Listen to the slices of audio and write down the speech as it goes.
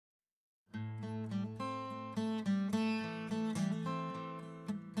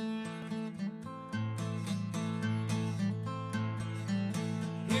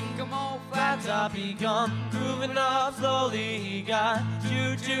on top he come, grooving up slowly. He got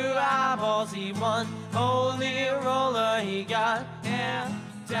choo-choo eyeballs, he won. Holy roller, he got hair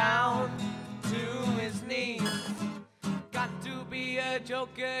down to his knees. Got to be a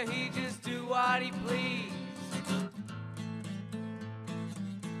joker, he just do what he please.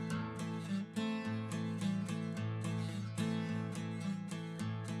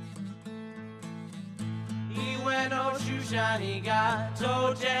 He went no shoe shine, he got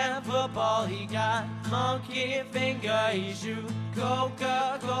toe jam football, he got monkey finger, he shoot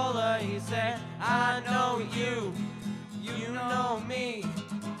Coca-Cola. He said, I know you, you know me.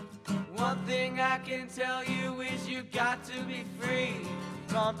 One thing I can tell you is you got to be free.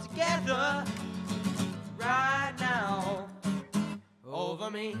 Come together right now over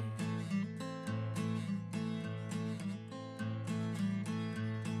me.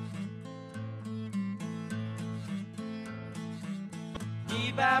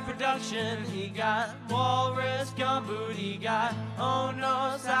 He bad production, he got walrus gumboot, he got oh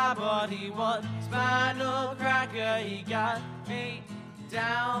no cyborg, he won spinal cracker, he got me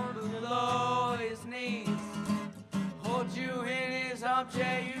down below his knees. Hold you in his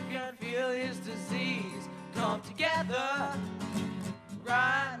armchair, you can feel his disease. Come together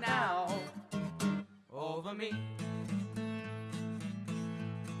right now over me.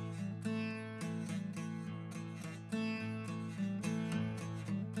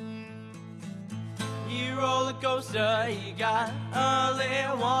 He roller coaster, he got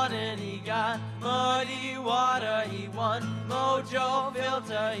early warning, he got muddy water, he won mojo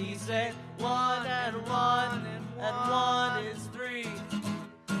filter. He said 1 and 1 and 1 is 3.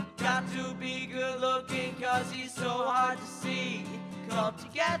 Got to be good looking cause he's so hard to see. Come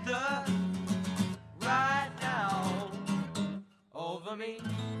together right now over me.